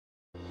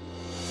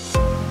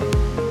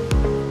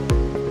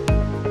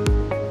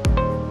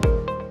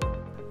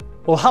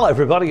Well, hello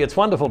everybody. It's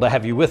wonderful to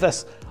have you with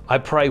us. I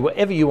pray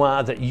wherever you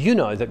are that you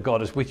know that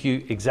God is with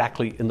you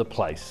exactly in the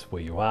place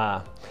where you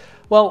are.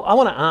 Well, I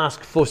want to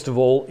ask, first of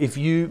all, if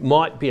you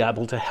might be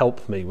able to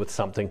help me with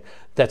something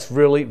that's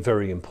really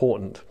very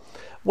important.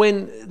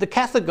 When the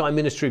Catholic Guy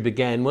ministry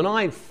began, when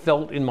I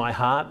felt in my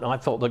heart, and I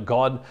felt that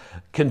God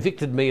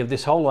convicted me of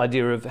this whole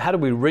idea of how do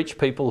we reach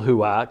people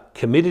who are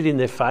committed in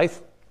their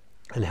faith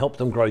and help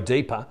them grow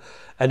deeper,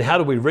 and how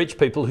do we reach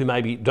people who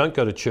maybe don't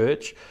go to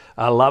church,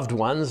 loved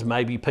ones,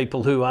 maybe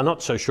people who are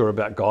not so sure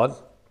about God,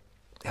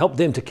 help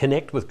them to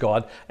connect with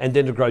God and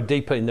then to grow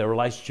deeper in their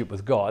relationship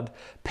with God.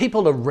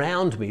 People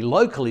around me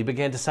locally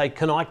began to say,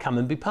 can I come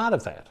and be part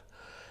of that?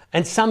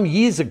 And some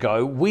years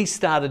ago, we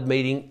started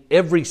meeting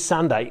every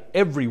Sunday,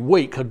 every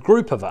week, a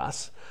group of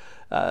us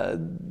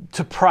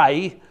to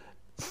pray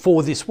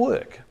for this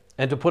work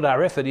and to put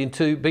our effort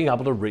into being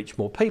able to reach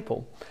more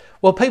people.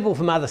 Well, people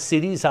from other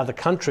cities, other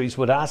countries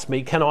would ask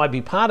me, can I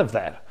be part of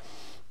that?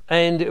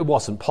 And it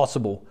wasn't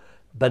possible,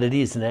 but it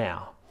is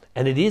now.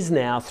 And it is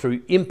now through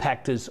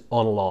Impactors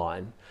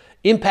Online.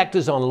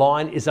 Impactors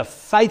Online is a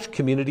faith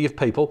community of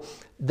people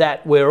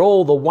that we're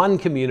all the one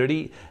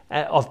community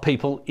of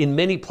people in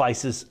many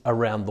places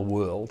around the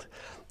world.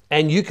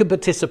 And you can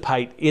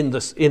participate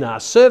in our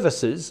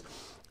services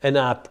and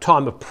our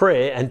time of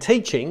prayer and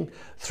teaching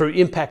through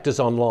Impactors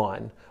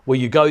Online, where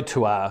you go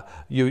to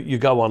you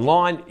go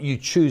online, you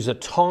choose a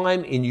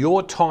time in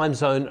your time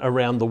zone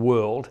around the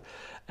world,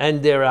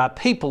 and there are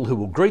people who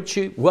will greet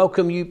you,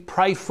 welcome you,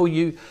 pray for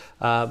you,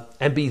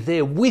 and be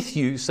there with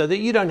you so that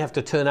you don't have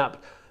to turn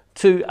up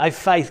to a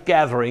faith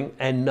gathering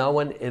and no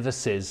one ever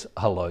says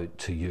hello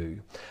to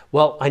you.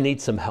 Well, I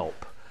need some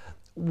help.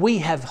 We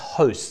have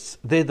hosts.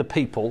 They're the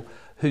people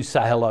who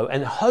say hello,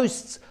 and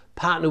hosts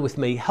partner with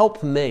me,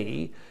 help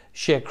me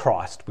share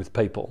Christ with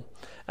people.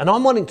 And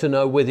I'm wanting to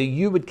know whether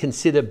you would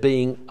consider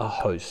being a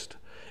host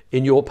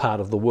in your part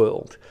of the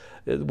world.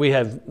 We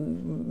have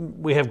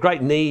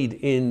great need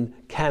in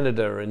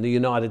Canada and the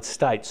United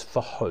States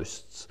for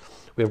hosts.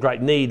 We have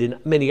great need in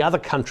many other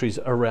countries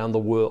around the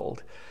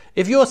world.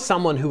 If you're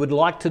someone who would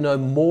like to know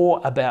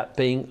more about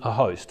being a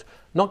host,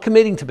 not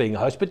committing to being a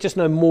host, but just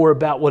know more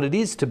about what it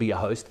is to be a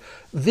host,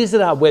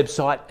 visit our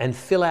website and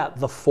fill out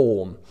the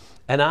form.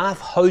 And our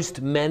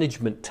host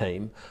management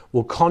team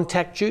will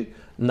contact you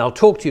and they'll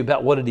talk to you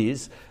about what it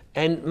is.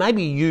 And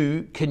maybe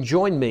you can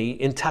join me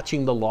in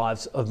touching the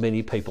lives of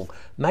many people.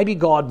 Maybe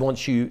God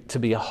wants you to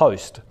be a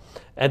host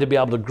and to be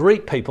able to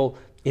greet people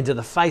into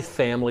the faith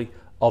family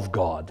of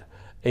God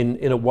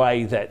in a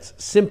way that's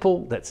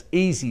simple, that's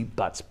easy,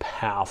 but's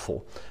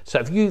powerful. So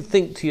if you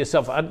think to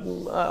yourself,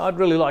 I'd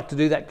really like to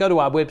do that, go to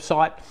our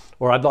website,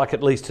 or I'd like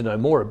at least to know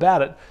more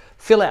about it,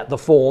 fill out the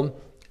form,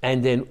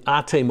 and then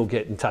our team will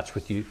get in touch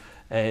with you,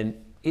 and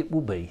it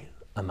will be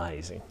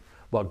amazing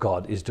what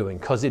God is doing,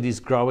 because it is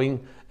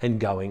growing and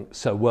going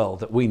so well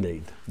that we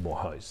need more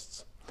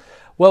hosts.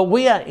 Well,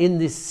 we are in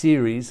this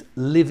series,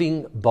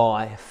 Living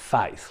by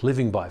Faith.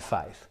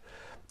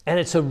 And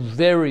it's a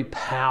very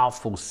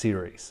powerful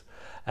series,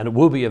 and it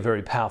will be a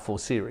very powerful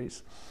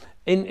series.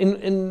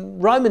 In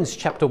Romans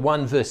chapter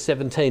 1, verse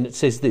 17, it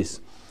says this: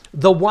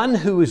 the one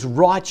who is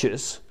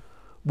righteous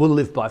will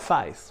live by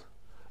faith.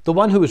 The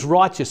one who is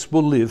righteous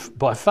will live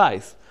by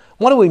faith.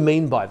 What do we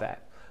mean by that?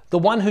 The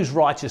one who's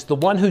righteous, the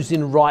one who's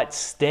in right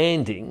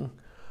standing,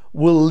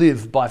 will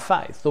live by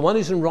faith. The one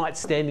who's in right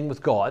standing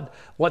with God,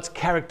 what's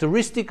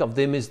characteristic of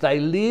them is they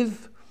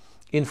live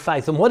in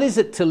faith. And what is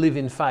it to live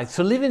in faith?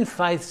 To live in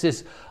faith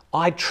says,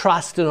 I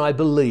trust and I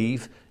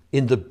believe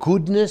in the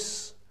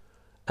goodness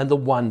and the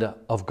wonder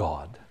of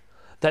God.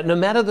 That no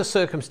matter the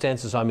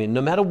circumstances I'm in,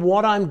 no matter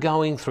what I'm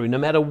going through, no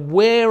matter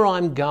where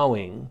I'm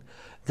going,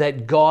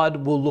 that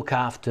God will look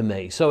after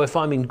me. So if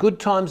I'm in good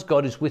times,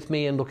 God is with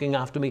me and looking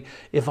after me.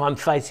 If I'm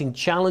facing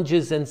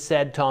challenges and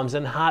sad times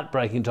and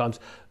heartbreaking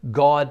times,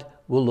 God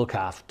will look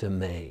after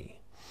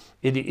me.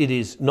 It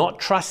is not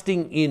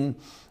trusting in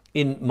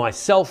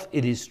myself,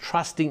 it is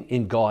trusting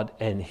in God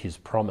and His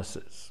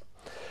promises.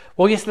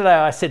 Well, yesterday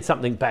I said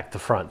something back to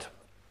front,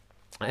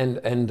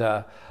 and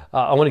I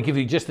want to give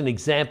you just an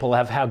example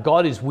of how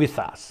God is with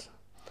us.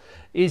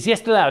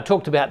 Yesterday I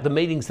talked about the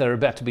meetings that are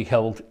about to be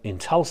held in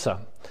Tulsa.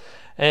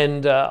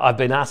 And I've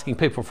been asking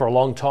people for a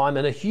long time,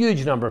 and a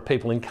huge number of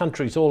people in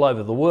countries all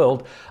over the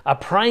world are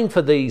praying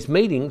for these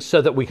meetings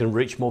so that we can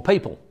reach more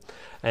people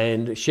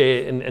and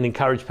share and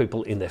encourage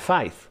people in their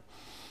faith.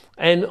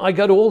 And I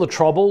go to all the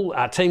trouble,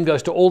 our team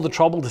goes to all the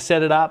trouble to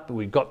set it up,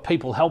 we've got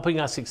people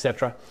helping us,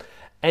 etc.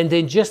 And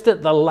then just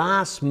at the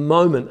last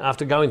moment,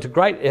 after going to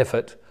great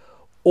effort,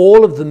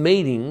 all of the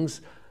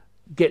meetings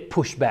get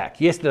pushed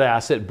back. Yesterday I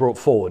said brought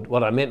forward.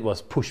 What I meant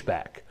was push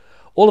back.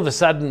 All of a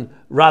sudden,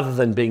 rather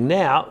than being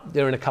now,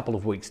 they're in a couple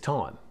of weeks'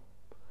 time.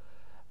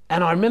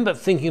 And I remember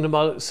thinking to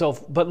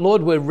myself, but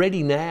Lord, we're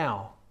ready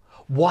now.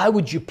 Why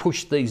would you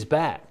push these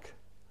back?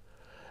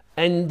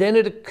 And then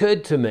it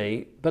occurred to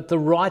me, but the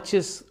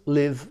righteous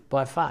live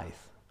by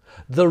faith.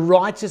 The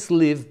righteous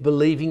live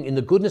believing in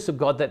the goodness of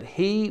God that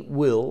He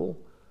will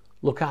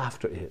look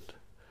after it.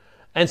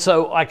 And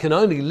so I can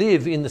only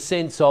live in the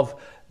sense of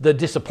the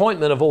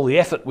disappointment of all the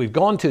effort we've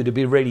gone to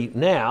be ready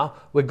now,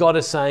 where God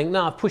is saying,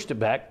 no, I've pushed it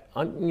back.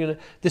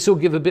 This will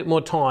give a bit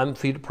more time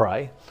for you to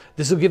pray.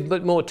 This will give a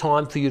bit more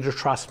time for you to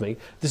trust me.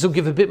 This will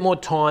give a bit more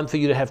time for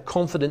you to have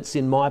confidence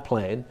in my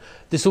plan.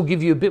 This will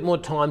give you a bit more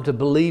time to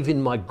believe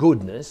in my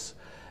goodness.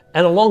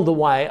 And along the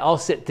way, I'll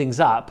set things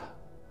up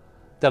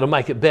that'll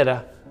make it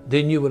better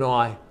than you and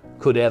I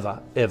could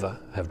ever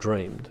have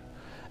dreamed.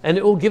 And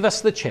it will give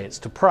us the chance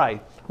to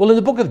pray. Well, in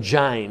the book of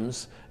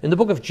James,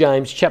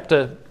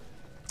 chapter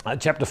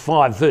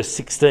 5, verse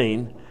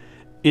 16,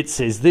 it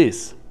says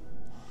this: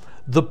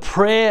 the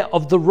prayer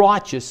of the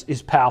righteous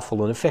is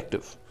powerful and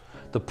effective.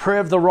 The prayer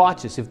of the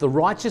righteous. If the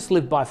righteous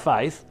live by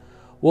faith,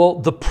 well,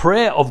 the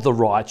prayer of the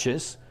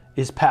righteous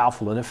is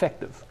powerful and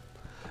effective.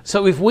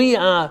 So if we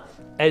are,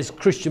 as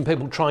Christian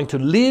people, trying to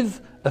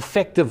live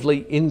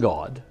effectively in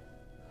God,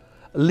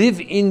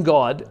 live in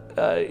God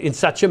in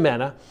such a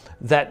manner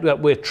that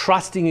we're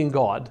trusting in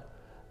God,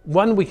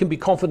 one, we can be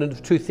confident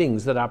of two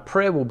things: that our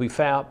prayer will be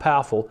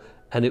powerful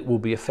and it will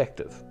be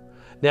effective.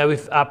 Now,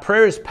 if our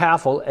prayer is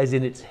powerful, as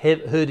in it's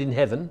heard in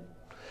heaven,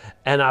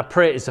 and our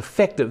prayer is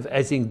effective,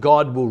 as in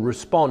God will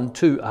respond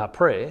to our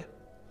prayer,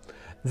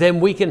 then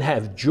we can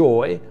have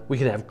joy, we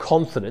can have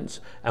confidence,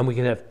 and we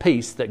can have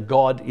peace that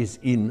God is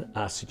in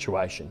our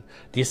situation.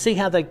 Do you see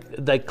how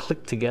they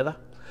click together?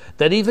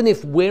 That even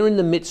if we're in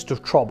the midst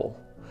of trouble,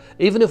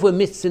 even if we're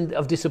midst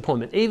of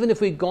disappointment, even if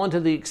we've gone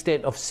to the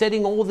extent of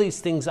setting all these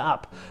things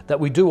up that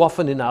we do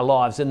often in our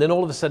lives, and then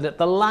all of a sudden at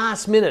the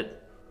last minute,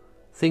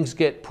 things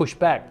get pushed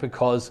back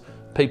because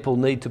people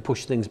need to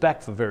push things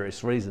back for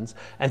various reasons,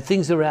 and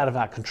things are out of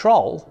our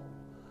control,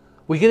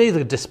 we can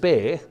either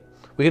despair,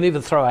 we can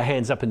either throw our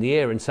hands up in the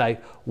air and say,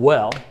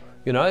 well,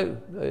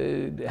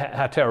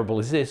 how terrible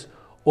is this?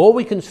 Or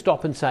we can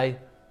stop and say,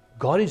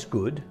 God is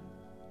good.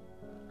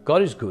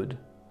 God is good.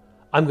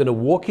 I'm going to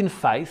walk in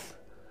faith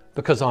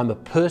because I'm a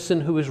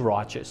person who is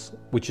righteous,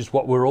 which is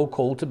what we're all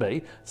called to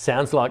be.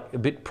 Sounds like a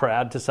bit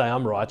proud to say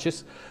I'm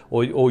righteous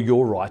or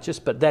you're righteous,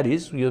 but that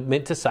is, you're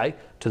meant to say,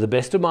 to the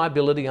best of my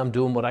ability, I'm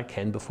doing what I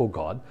can before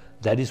God.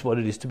 That is what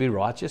it is to be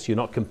righteous. You're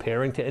not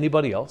comparing to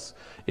anybody else.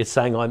 It's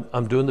saying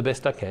I'm doing the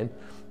best I can.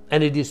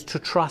 And it is to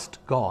trust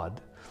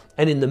God.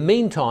 And in the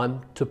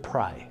meantime, to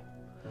pray.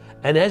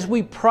 And as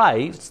we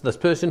pray, it's the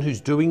person who's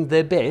doing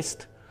their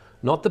best,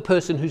 not the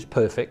person who's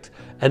perfect,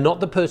 and not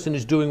the person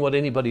who's doing what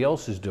anybody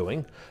else is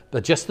doing,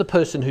 but just the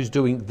person who's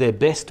doing their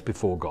best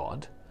before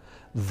God.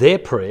 Their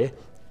prayer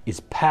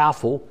is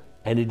powerful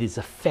and it is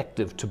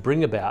effective to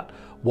bring about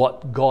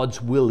what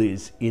God's will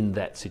is in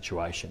that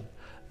situation.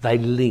 They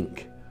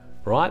link,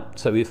 right?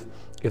 So if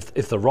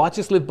the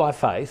righteous live by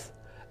faith,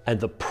 and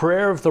the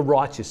prayer of the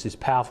righteous is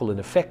powerful and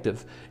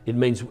effective, it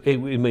means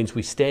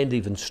we stand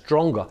even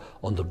stronger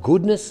on the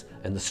goodness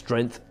and the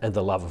strength and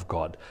the love of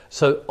God.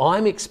 So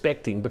I'm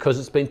expecting, because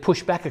it's been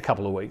pushed back a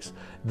couple of weeks,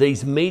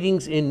 these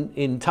meetings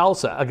in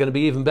Tulsa are going to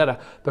be even better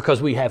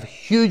because we have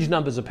huge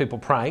numbers of people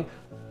praying.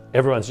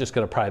 Everyone's just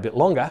going to pray a bit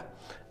longer.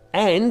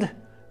 And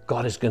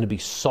God is going to be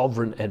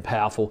sovereign and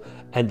powerful,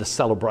 and the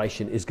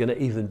celebration is going to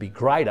even be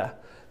greater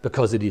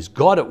because it is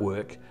God at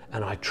work.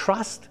 And I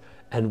trust,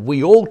 and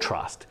we all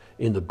trust,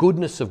 in the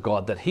goodness of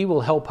God, that He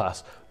will help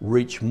us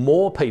reach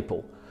more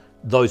people,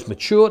 those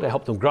mature, to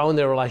help them grow in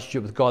their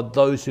relationship with God,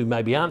 those who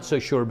maybe aren't so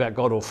sure about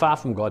God or far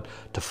from God,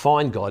 to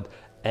find God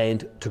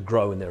and to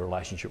grow in their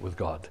relationship with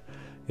God.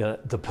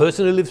 The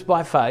person who lives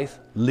by faith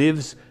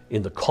lives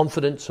in the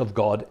confidence of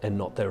God and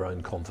not their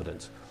own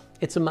confidence.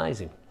 It's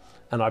amazing.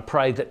 And I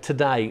pray that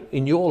today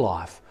in your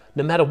life,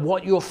 no matter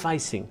what you're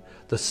facing,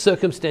 the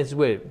circumstances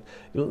where,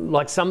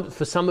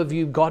 for some of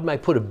you, God may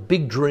put a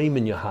big dream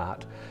in your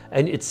heart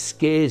and it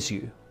scares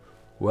you.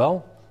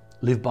 Well,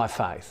 live by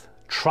faith.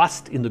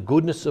 Trust in the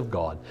goodness of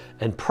God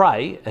and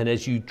pray. And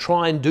as you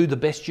try and do the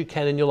best you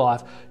can in your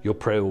life, your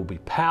prayer will be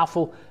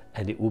powerful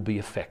and it will be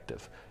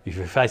effective. If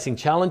you're facing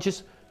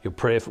challenges, your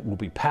prayer will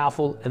be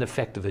powerful and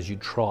effective as you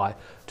try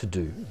to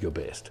do your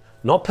best.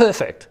 Not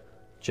perfect,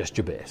 just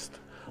your best.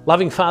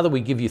 Loving Father,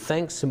 we give you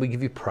thanks and we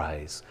give you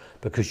praise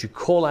because you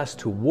call us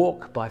to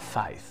walk by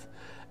faith.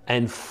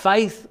 And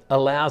faith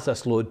allows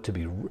us, Lord,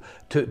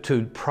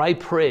 to pray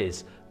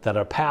prayers that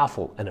are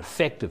powerful and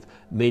effective,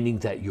 meaning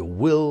that your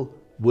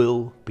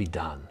will be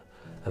done.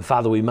 And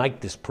Father, we make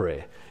this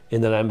prayer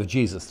in the name of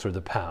Jesus through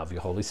the power of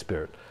your Holy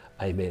Spirit.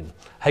 Amen.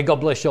 Hey, God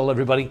bless you all,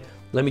 everybody.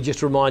 Let me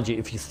just remind you,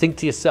 if you think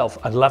to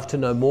yourself, I'd love to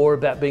know more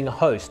about being a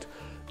host,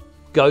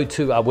 go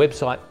to our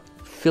website,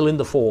 fill in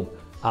the form.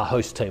 Our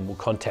host team will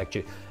contact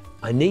you.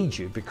 I need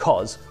you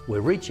because we're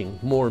reaching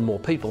more and more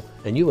people,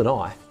 and you and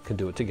I can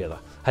do it together.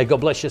 Hey,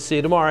 God bless you. See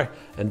you tomorrow.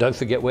 And don't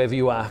forget, wherever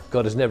you are,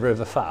 God is never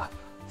ever far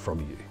from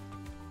you.